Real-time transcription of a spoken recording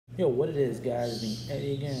Yo, what it is, guys? Me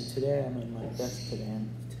Eddie again. Today I'm in my desk today, and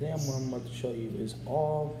today what I'm about to show you is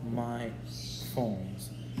all my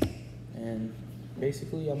phones. And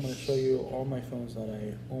basically, I'm going to show you all my phones that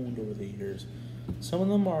I owned over the years. Some of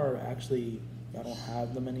them are actually, I don't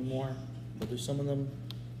have them anymore, but there's some of them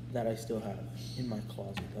that I still have in my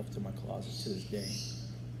closet, left in my closet to this day.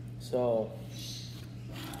 So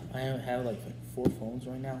I have like 4 phones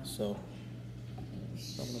right now, so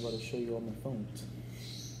I'm about to show you all my phones.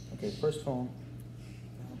 Okay, first phone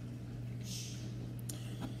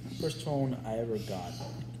I ever got.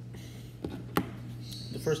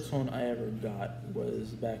 The first phone I ever got was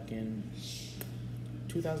back in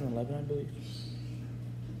 2011, I believe.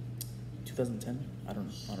 2010? I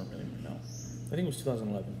don't really know. I think it was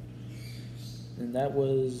 2011. And that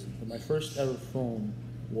was my first ever phone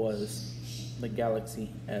was the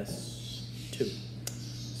Galaxy S2.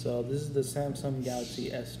 So this is the Samsung Galaxy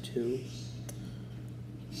S2.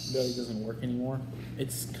 Really doesn't work anymore.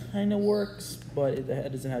 It's kind of works, but it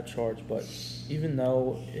doesn't have charge. But even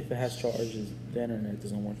though if it has charge, the internet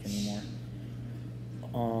doesn't work anymore.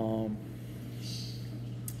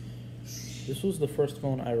 This was the first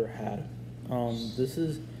phone I ever had. This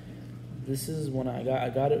is when I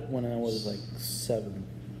got it when I was like 7.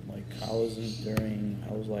 Like I was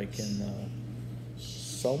like in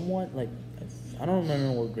somewhat like I don't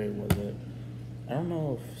remember what grade was it. I don't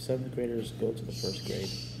know if 7th graders go to the 1st grade.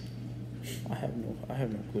 I have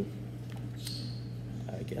no clue.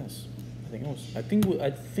 I guess.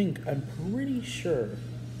 I'm pretty sure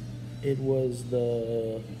it was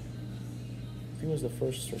the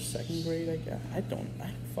 1st or 2nd grade, I guess. I don't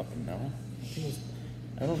fucking know.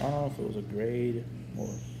 I don't know if it was a grade or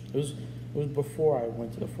it was before I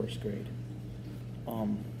went to the 1st grade.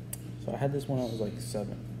 So I had this when I was like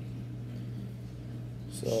 7.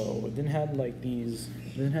 So it didn't have like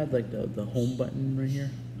the home button right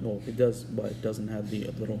here. Well, it does, but it doesn't have the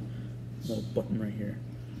little button right here,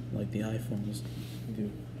 like the iPhones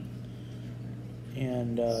do.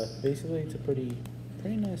 And basically, it's a pretty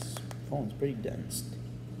nice phone. It's pretty dense,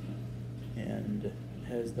 and it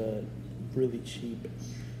has the really cheap.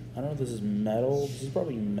 I don't know if this is metal. This is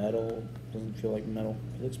probably metal. Doesn't feel like metal.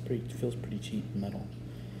 It feels pretty cheap metal.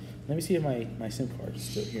 Let me see if my SIM card is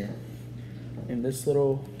still here. And this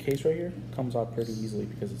little case right here comes out pretty easily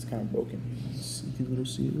because it's kind of broken. You can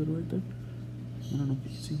see it right there. I don't know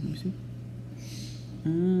if you can see.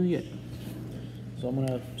 Let me see. Yeah. So I'm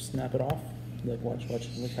gonna snap it off. Like watch.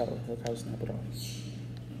 Look how I snap it off.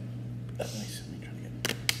 That's nice. Let me try to get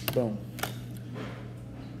it. Boom.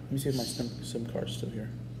 Let me see if my SIM card's still here.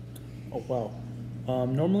 Oh wow.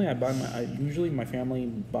 Normally usually my family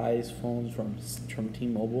buys phones from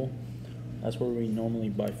T-Mobile. That's where we normally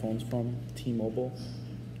buy phones from, T-Mobile.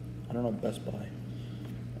 I don't know, Best Buy.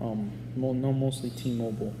 Mostly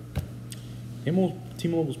T-Mobile.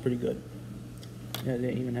 T-Mobile's pretty good. Yeah,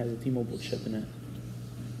 it even has a T-Mobile chip in it.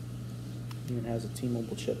 Let me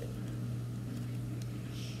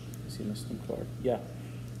see my SIM card. Yeah.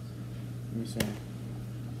 Let me see.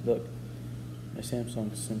 Look, my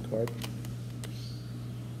Samsung SIM card.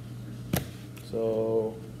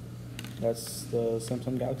 So that's the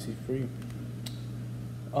Samsung Galaxy for you.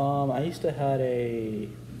 I used to had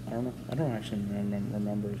I don't actually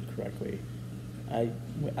remember it correctly. I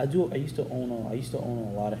used to own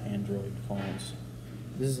a lot of Android phones.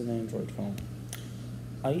 This is an Android phone.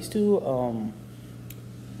 I used to own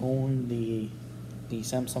the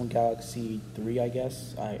Samsung Galaxy 3, I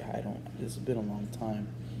guess. It's been a long time.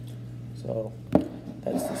 So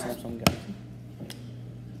that's the Samsung Galaxy.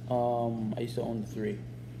 I used to own the 3.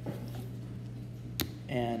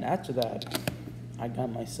 And after that, I got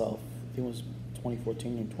myself, I think it was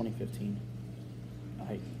 2014 or 2015.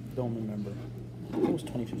 I don't remember. I think it was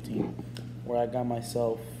 2015, where I got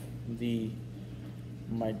myself this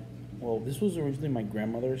was originally my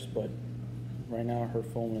grandmother's, but right now her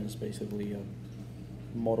phone is basically a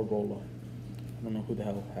Motorola. I don't know who the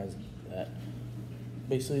hell has that.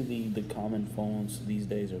 Basically, the common phones these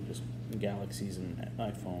days are just Galaxies and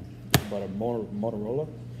iPhone, but a Motorola.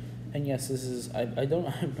 And yes, this is I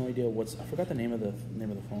have no idea I forgot the name of the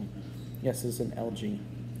phone. Yes, it's an LG.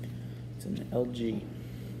 It's an LG.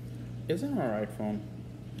 It's an alright phone.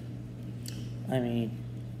 I mean,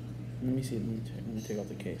 let me see. Let me take off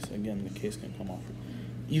the case. Again, the case can come off.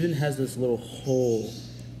 Even has this little hole.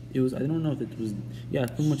 I don't know if it was. Yeah,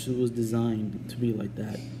 pretty much it was designed to be like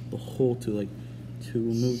that. The hole to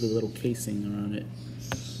remove the little casing around it,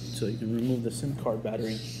 so you can remove the SIM card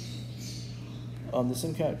battery. The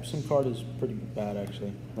SIM card is pretty bad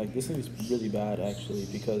actually. Like this thing is really bad actually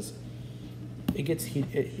because it gets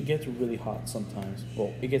really hot sometimes.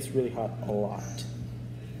 Well, it gets really hot a lot.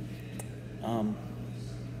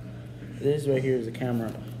 this right here is a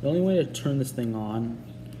camera. The only way to turn this thing on,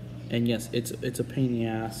 and yes, it's a pain in the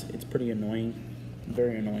ass. It's pretty annoying,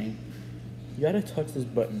 very annoying. You gotta touch this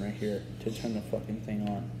button right here to turn the fucking thing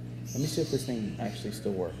on. Let me see if this thing actually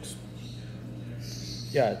still works.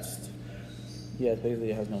 Yeah,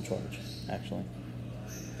 basically it has no charge, actually.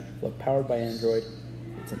 Look, powered by Android.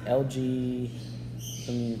 It's an LG,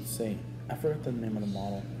 let me say, I forgot the name of the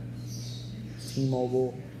model.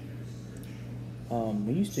 T-Mobile.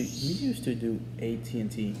 We used to do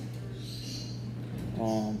AT&T.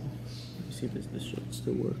 Let me see if this should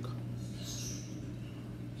still work.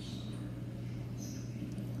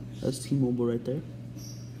 That's T-Mobile right there.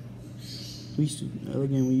 We used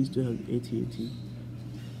to have AT&T.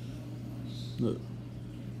 Look.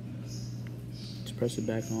 Just press it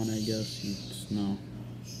back on, I guess. No.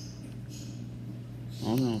 I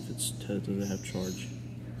don't know if does it have charge.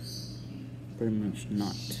 Pretty much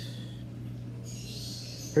not.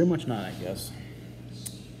 Pretty much not, I guess.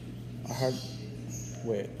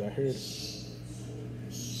 Wait, I heard.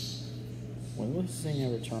 When will this thing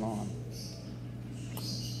ever turn on?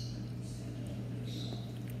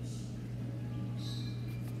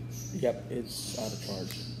 Yep, it's out of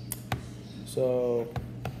charge. So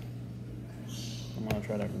I'm gonna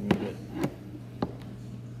try to remove it.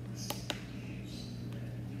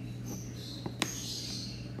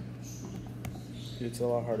 It's a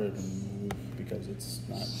lot harder to remove because it's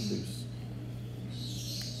not loose.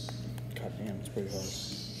 God damn, it's pretty hard.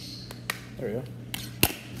 There we go.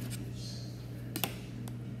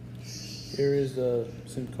 Here is the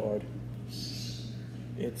SIM card.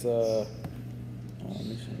 It's let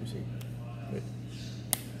me see. Wait.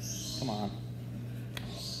 Come on.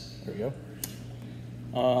 There we go.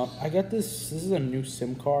 I got this. This is a new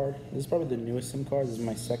SIM card. This is probably the newest SIM card. This is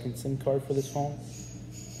my second SIM card for this phone.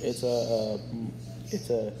 It's a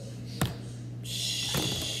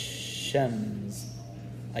Shems.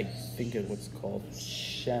 I think it's what's called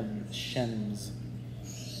Shems.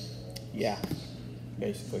 Yeah,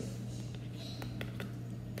 basically.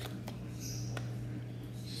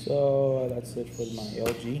 So that's it for my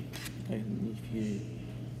LG.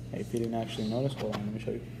 If you didn't actually notice, hold on, let me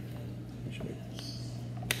show you.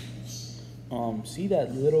 See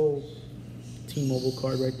that little T-Mobile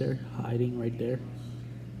card right there, hiding right there?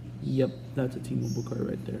 Yep, that's a T-Mobile card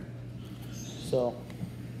right there. So,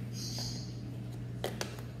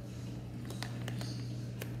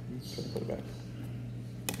 try to put it back.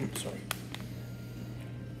 Sorry.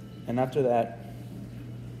 And after that,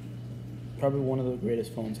 probably one of the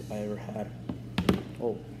greatest phones I ever had.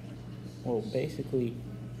 Well, basically,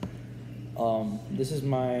 this was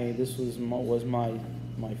my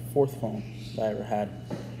fourth phone that I ever had,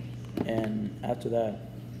 and after that,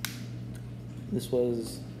 this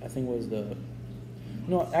was, I think was the,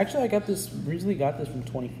 no, actually I recently got this from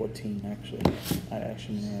 2014, actually. I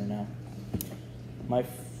actually remember now. My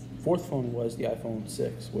fourth phone was the iPhone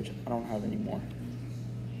 6, which I don't have anymore.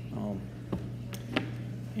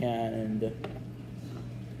 And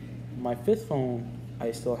my fifth phone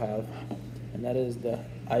I still have, and that is the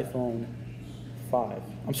iPhone 5.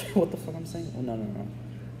 I'm sorry, what the fuck I'm saying? Oh, no.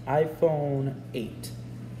 iPhone 8. I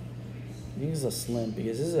think this is a slim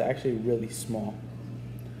because this is actually really small.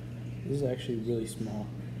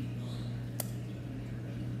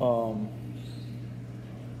 So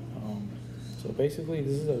basically,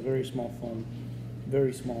 this is a very small phone.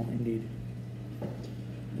 Very small indeed.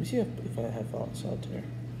 Let me see if I have thoughts out there.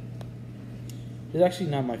 It's actually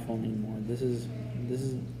not my phone anymore. This is.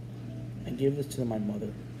 I gave this to my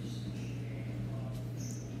mother.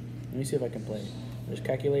 Let me see if I can play. There's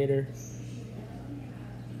calculator.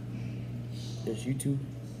 There's YouTube.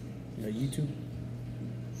 YouTube.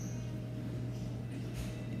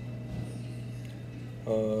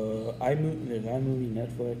 There's iMovie,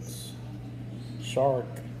 Netflix, Shark,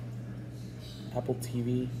 Apple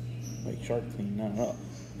TV, like Shark Clean. No.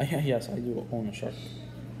 Yes, I do own a Shark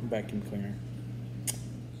vacuum cleaner.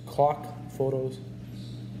 Clock, photos.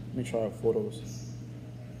 Let me try out photos.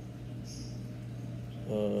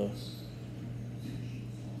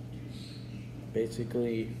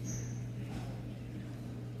 Basically,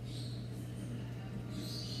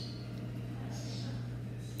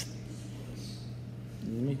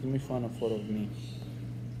 let me find a photo of me.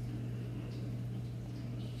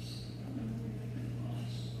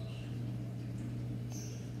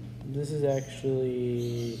 This is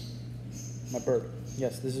actually my bird.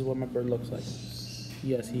 Yes, this is what my bird looks like.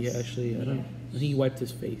 Yes, he actually, I think he wiped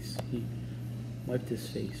his face. He wiped his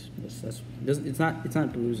face. It's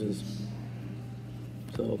not bruises.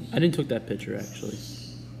 So I didn't take that picture actually.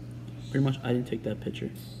 Pretty much, I didn't take that picture.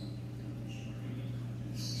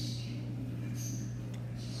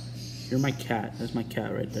 You're my cat. That's my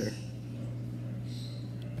cat right there.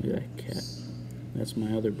 Look at that cat. That's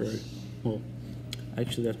my other bird. Well,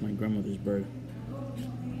 actually, that's my grandmother's bird.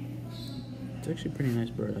 It's actually a pretty nice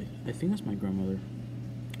bird. I think that's my grandmother.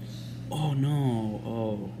 Oh no!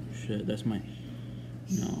 Oh shit! That's my.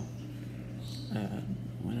 No.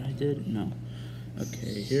 What I did? No.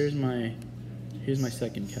 Okay. Here's my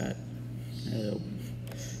second cat.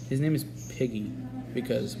 His name is Piggy,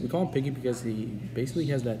 because we call him Piggy because he basically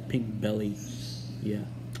has that pink belly. Yeah.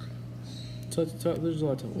 So there's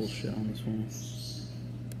lots of old shit on this phone.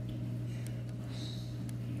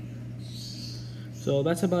 So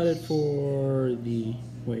that's about it for the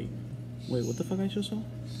wait, what the fuck I just saw?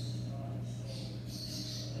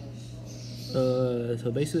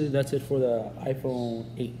 So basically that's it for the iPhone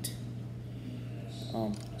 8. It's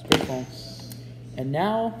a great phone. And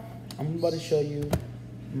now I'm about to show you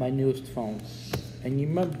my newest phone, and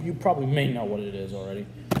you probably may know what it is already.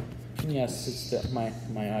 Yes, it's my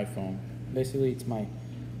iPhone. Basically, it's my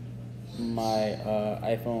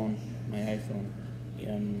iPhone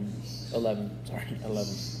 11. Sorry,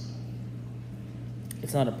 11.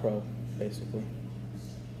 It's not a Pro, basically.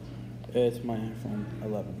 It's my iPhone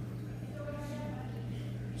 11.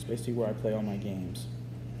 It's basically where I play all my games.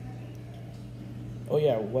 Oh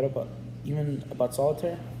yeah, what about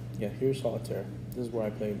Solitaire? Yeah, here's Solitaire. This is where I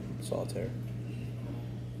play Solitaire.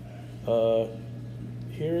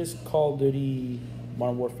 Here is Call of Duty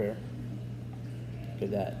Modern Warfare. Look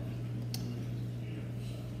at that.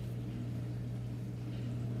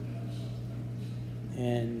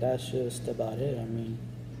 And that's just about it. I mean,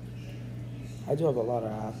 I do have a lot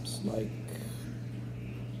of apps. Like,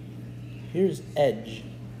 here's Edge.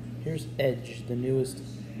 Here's Edge, the newest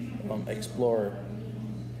Explorer.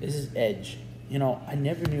 This is Edge. You know, I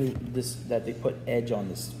never knew that they put Edge on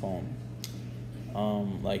this phone.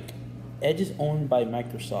 Like, Edge is owned by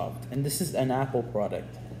Microsoft, and this is an Apple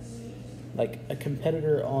product. Like a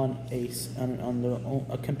competitor on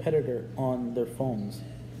a competitor on their phones.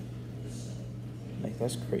 Like,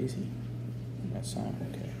 that's crazy. That sound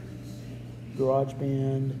okay.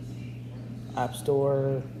 GarageBand, App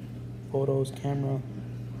Store, Photos, Camera,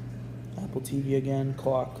 Apple TV again,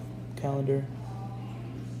 Clock, Calendar.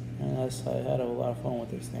 And I had a lot of fun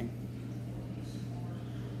with this thing.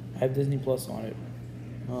 I have Disney Plus on it.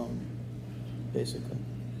 Basically,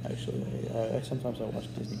 actually, I sometimes watch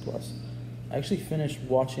Disney Plus. I actually finished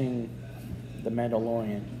watching The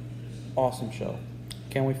Mandalorian. Awesome show.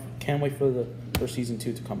 Can't wait for season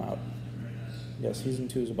 2 to come out. Yeah, season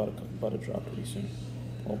 2 is about to drop pretty soon.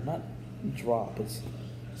 Well, not drop. It's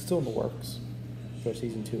still in the works for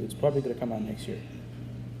season 2. It's probably gonna come out next year.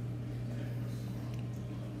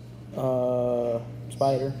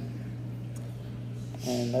 Spider,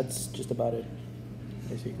 and that's just about it,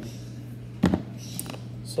 basically.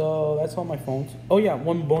 So that's all my phones. Oh yeah,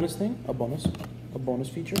 one bonus thing, a bonus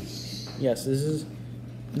feature. Yes, this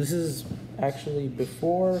is actually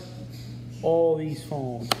before all these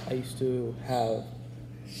phones. I used to have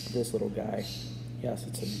this little guy. Yes,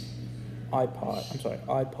 it's an iPod. It's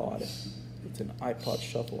an iPod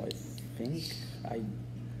Shuffle, I think. I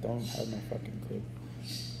don't have no fucking clue.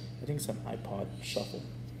 I think it's an iPod Shuffle.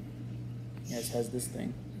 Yeah, it has this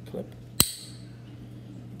thing, clip.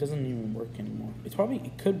 It doesn't even work anymore.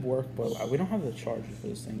 It could work, but we don't have the charger for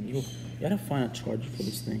this thing. You gotta find a charger for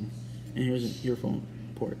this thing. And here's an earphone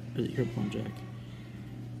port, earphone jack.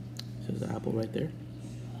 It says Apple right there.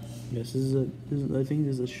 Yes, I think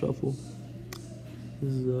this is a Shuffle.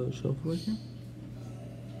 This is a Shuffle right here.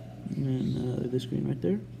 And the screen right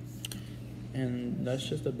there. And that's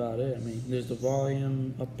just about it. I mean, there's the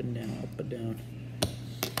volume up and down.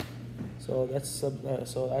 So that's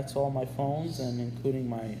all my phones, and including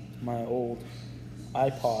my old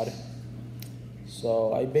iPod.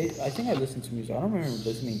 So I think I listened to music. I don't remember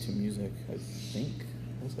listening to music. I think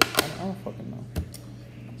I don't fucking know.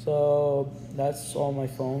 So that's all my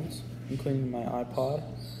phones, including my iPod.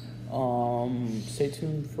 Stay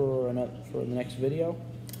tuned for the next video.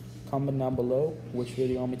 Comment down below which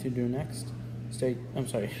video you want me to do next.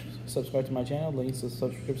 Subscribe to my channel. Links to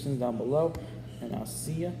subscriptions down below. And I'll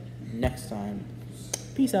see you next time.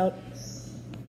 Peace out.